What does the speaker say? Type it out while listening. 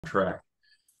Track.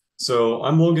 So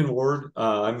I'm Logan Ward.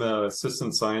 I'm an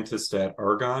assistant scientist at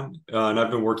Argonne, and I've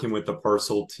been working with the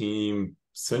Parsl team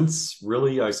since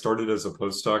really I started as a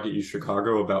postdoc at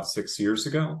UChicago about 6 years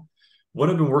ago.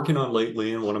 What I've been working on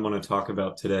lately and what I'm going to talk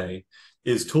about today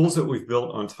is tools that we've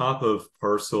built on top of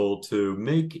Parsl to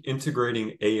make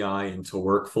integrating AI into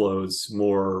workflows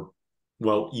more,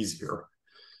 well, easier.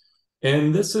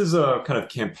 And this is a kind of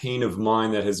campaign of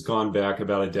mine that has gone back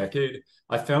about a decade.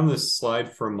 I found this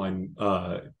slide from my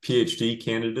PhD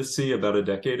candidacy about a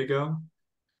decade ago,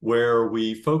 where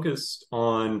we focused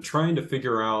on trying to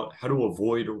figure out how to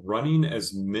avoid running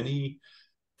as many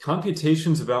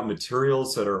computations about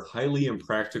materials that are highly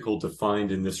impractical to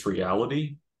find in this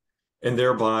reality, and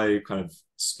thereby kind of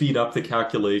speed up the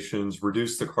calculations,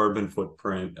 reduce the carbon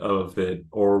footprint of it,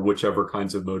 or whichever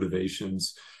kinds of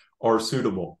motivations are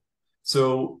suitable.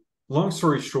 So, long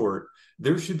story short,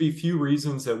 there should be few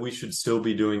reasons that we should still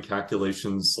be doing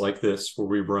calculations like this, where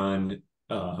we run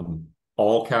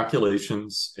all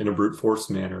calculations in a brute force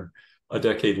manner a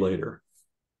decade later.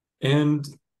 And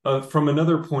from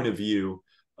another point of view,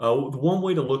 one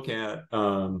way to look at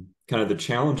kind of the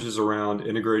challenges around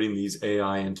integrating these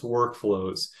AI into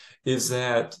workflows is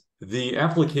that the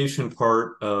application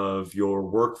part of your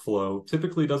workflow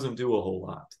typically doesn't do a whole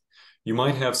lot. You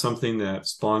might have something that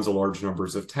spawns a large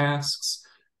numbers of tasks,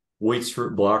 waits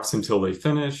for blocks until they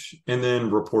finish, and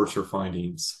then reports your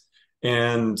findings.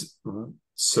 And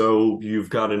so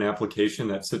you've got an application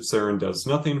that sits there and does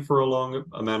nothing for a long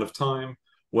amount of time,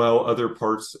 while other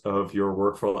parts of your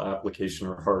workflow application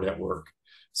are hard at work.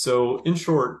 So in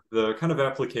short, the kind of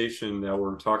application that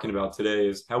we're talking about today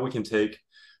is how we can take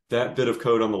that bit of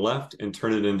code on the left and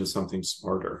turn it into something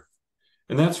smarter.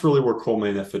 And that's really where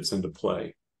Colmena fits into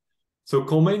play. So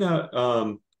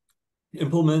Colmena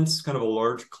implements kind of a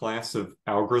large class of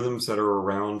algorithms that are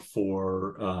around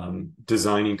for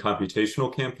designing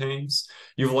computational campaigns.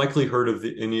 You've likely heard of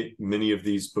many of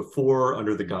these before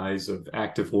under the guise of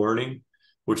active learning,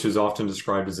 which is often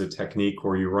described as a technique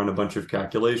where you run a bunch of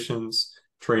calculations,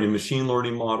 train a machine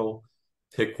learning model,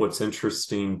 pick what's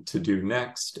interesting to do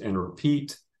next, and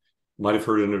repeat. Might have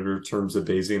heard it under terms of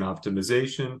Bayesian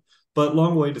optimization. But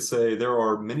long way to say, there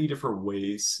are many different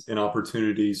ways and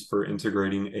opportunities for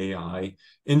integrating AI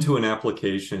into an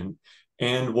application.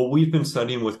 And what we've been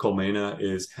studying with Colmena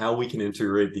is how we can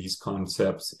integrate these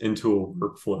concepts into a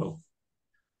workflow.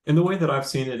 And the way that I've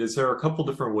seen it is there are a couple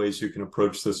different ways you can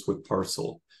approach this with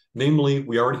Parsl. Namely,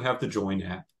 we already have the join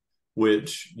app,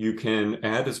 which you can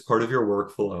add as part of your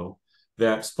workflow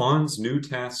that spawns new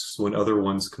tasks when other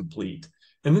ones complete.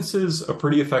 And this is a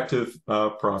pretty effective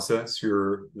process.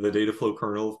 The data flow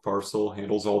kernel of Parsl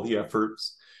handles all the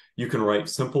efforts. You can write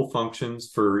simple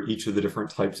functions for each of the different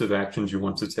types of actions you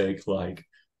want to take, like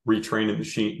retrain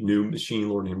a new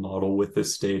machine learning model with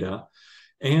this data.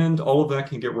 And all of that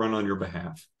can get run on your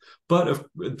behalf. But if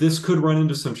this could run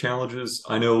into some challenges.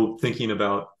 I know thinking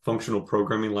about functional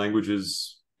programming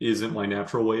languages isn't my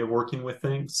natural way of working with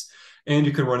things. And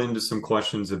you can run into some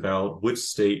questions about which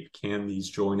state can these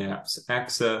join apps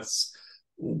access?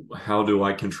 How do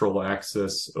I control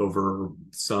access over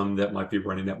some that might be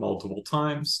running at multiple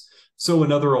times? So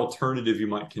another alternative you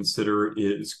might consider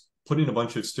is putting a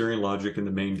bunch of steering logic in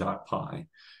the main.py.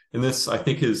 And this, I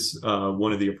think, is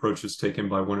one of the approaches taken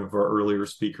by one of our earlier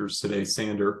speakers today,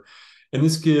 Sander. And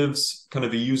this gives kind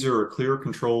of a user a clear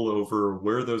control over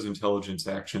where those intelligence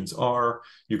actions are.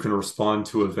 You can respond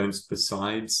to events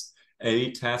besides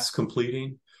a task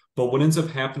completing. But what ends up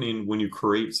happening when you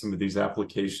create some of these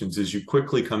applications is you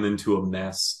quickly come into a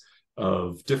mess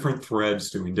of different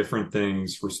threads doing different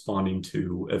things, responding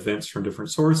to events from different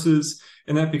sources,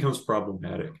 and that becomes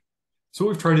problematic. So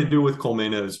what we've tried to do with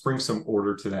Colmena is bring some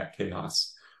order to that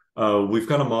chaos. We've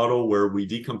got a model where we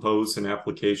decompose an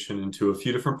application into a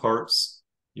few different parts.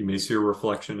 You may see a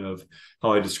reflection of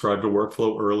how I described a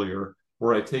workflow earlier,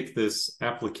 where I take this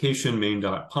application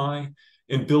main.py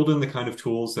and build in the kind of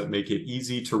tools that make it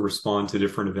easy to respond to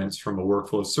different events from a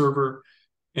workflow server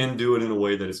and do it in a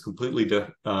way that is completely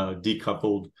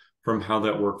decoupled from how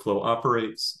that workflow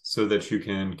operates so that you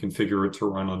can configure it to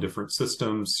run on different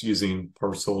systems using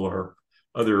Parsl or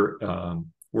other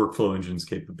workflow engines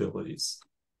capabilities.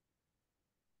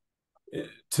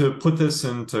 To put this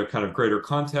into kind of greater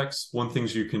context, one thing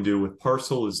you can do with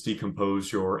Parsl is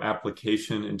decompose your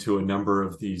application into a number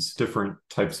of these different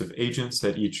types of agents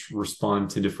that each respond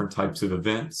to different types of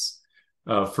events.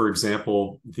 For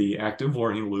example, the active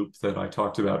learning loop that I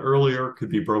talked about earlier could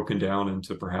be broken down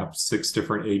into perhaps 6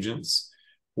 different agents,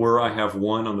 where I have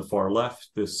one on the far left,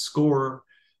 this score,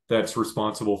 that's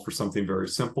responsible for something very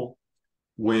simple.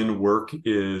 when work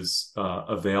is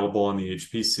available on the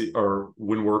HPC, or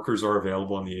when workers are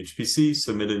available on the HPC,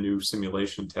 submit a new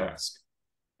simulation task.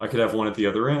 I could have one at the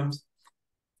other end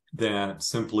that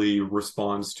simply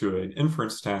responds to an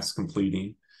inference task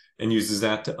completing and uses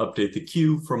that to update the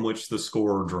queue from which the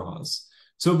scorer draws.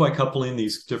 So by coupling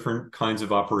these different kinds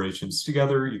of operations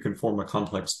together, you can form a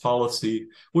complex policy,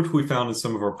 which we found in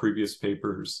some of our previous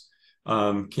papers,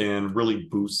 can really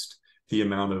boost the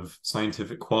amount of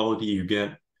scientific quality you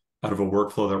get out of a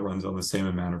workflow that runs on the same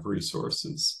amount of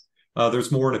resources.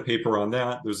 There's more in a paper on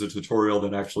that. There's a tutorial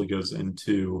that actually goes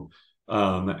into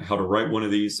how to write one of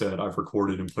these that I've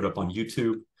recorded and put up on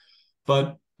YouTube.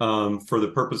 But for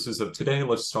the purposes of today,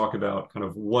 let's talk about kind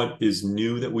of what is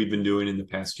new that we've been doing in the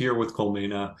past year with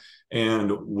Colmena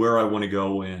and where I want to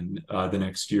go in the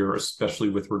next year, especially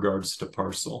with regards to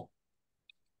Parsl.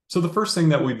 So the first thing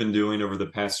that we've been doing over the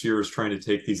past year is trying to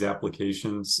take these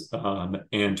applications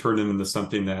and turn them into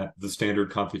something that the standard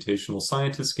computational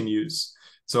scientists can use.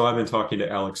 So I've been talking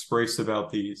to Alex Brace about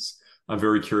these. I'm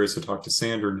very curious to talk to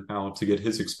Sander now to get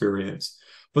his experience.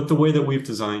 But the way that we've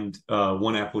designed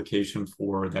one application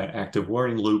for that active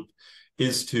learning loop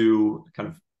is to kind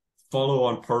of follow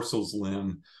on Parsl's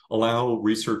limb, allow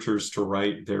researchers to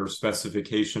write their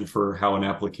specification for how an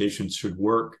application should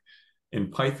work in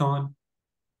Python.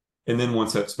 And then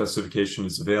once that specification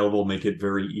is available, make it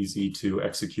very easy to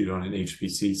execute on an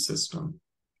HPC system.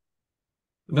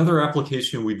 Another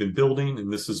application we've been building,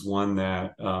 and this is one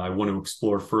that I want to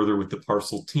explore further with the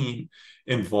Parsl team,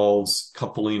 involves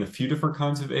coupling a few different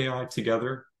kinds of AI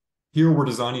together. Here we're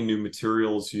designing new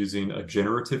materials using a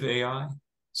generative AI.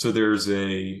 So there's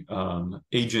a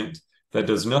agent that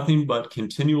does nothing but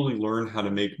continually learn how to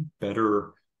make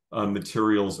better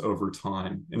materials over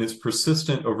time. And it's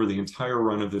persistent over the entire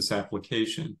run of this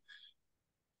application.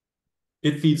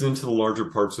 It feeds into the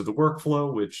larger parts of the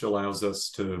workflow, which allows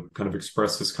us to kind of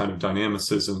express this kind of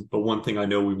dynamicism. But one thing I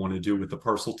know we want to do with the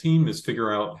Parsl team is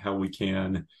figure out how we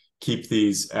can keep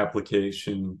these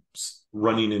applications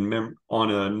running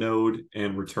on a node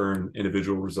and return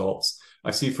individual results.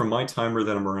 I see from my timer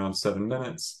that I'm around 7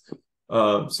 minutes.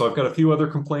 So I've got a few other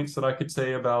complaints that I could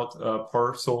say about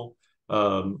Parsl.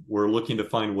 We're looking to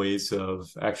find ways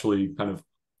of actually kind of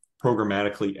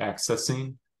programmatically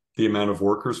accessing the amount of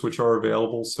workers which are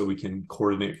available so we can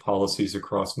coordinate policies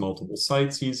across multiple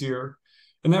sites easier.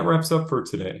 And that wraps up for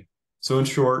today. So in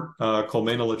short,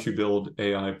 Colmena lets you build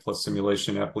AI plus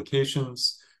simulation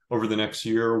applications. Over the next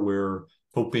year, we're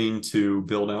hoping to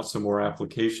build out some more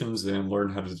applications and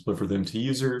learn how to deliver them to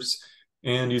users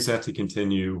and use that to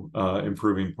continue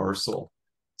improving Parsl.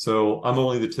 So I'm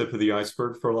only the tip of the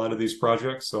iceberg for a lot of these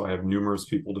projects, so I have numerous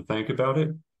people to thank about it,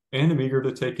 and I'm eager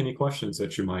to take any questions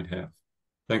that you might have.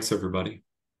 Thanks, everybody.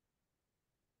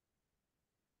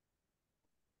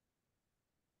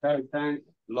 Okay, thanks,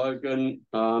 Logan.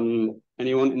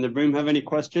 Anyone in the room have any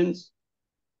questions?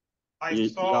 I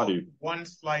saw one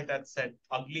slide that said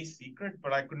ugly secret,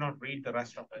 but I could not read the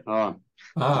rest of it.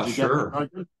 Sure.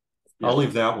 I'll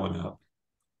leave that one up.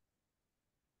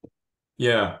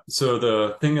 Yeah, so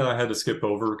the thing that I had to skip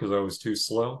over because I was too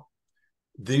slow,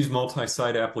 these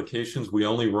multi-site applications, we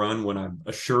only run when I'm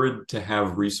assured to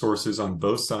have resources on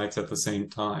both sites at the same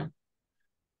time.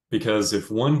 Because if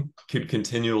one could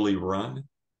continually run,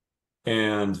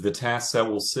 and the tasks that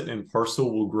will sit in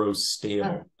Parsl will grow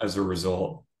stale as a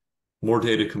result. More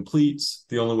data completes.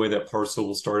 The only way that Parsl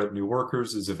will start up new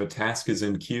workers is if a task is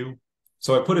in queue.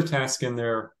 So I put a task in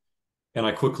there, and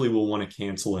I quickly will want to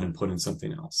cancel it and put in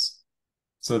something else.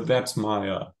 So that's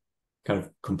my kind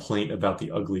of complaint about the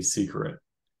ugly secret.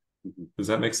 Does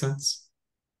that make sense?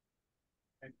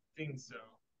 I think so.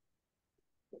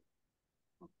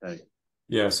 Okay.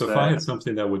 Yeah, so if I had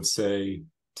something that would say,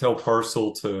 tell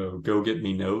Parsl to go get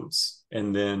me nodes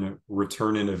and then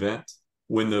return an event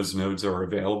when those nodes are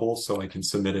available so I can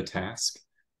submit a task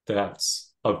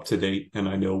that's up to date and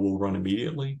I know will run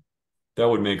immediately, that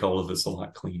would make all of this a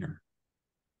lot cleaner.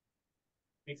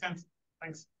 Makes sense.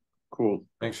 Thanks. Cool.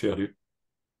 Thanks, Yadu.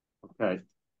 Okay.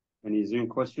 Any Zoom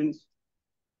questions?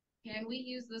 Can we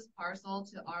use this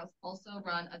Parsl to also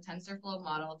run a TensorFlow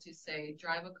model to, say,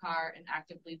 drive a car and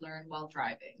actively learn while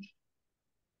driving?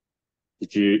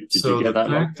 Did you get that? So the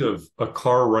fact of a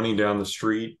car running down the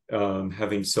street,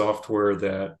 having software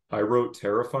that I wrote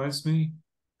terrifies me,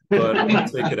 but I'll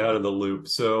take it out of the loop.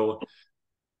 So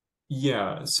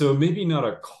yeah, so maybe not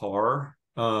a car,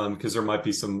 because there might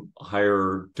be some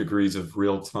higher degrees of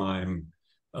real-time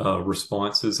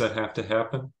responses that have to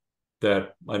happen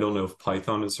that I don't know if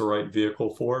Python is the right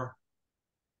vehicle for.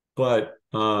 But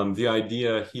the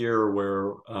idea here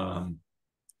where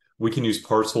we can use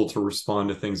Parsl to respond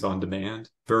to things on demand,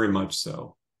 very much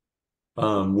so.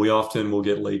 We often will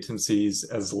get latencies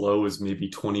as low as maybe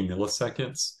 20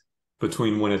 milliseconds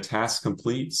between when a task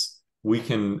completes, we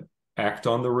can act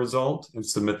on the result and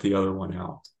submit the other one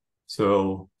out.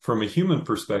 So from a human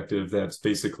perspective, that's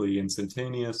basically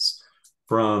instantaneous.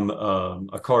 From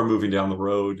a car moving down the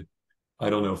road, I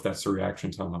don't know if that's the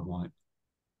reaction time I want.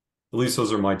 At least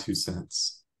those are my 2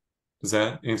 cents. Does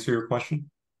that answer your question?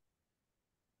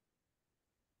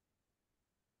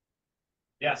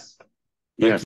 Yes. Yes.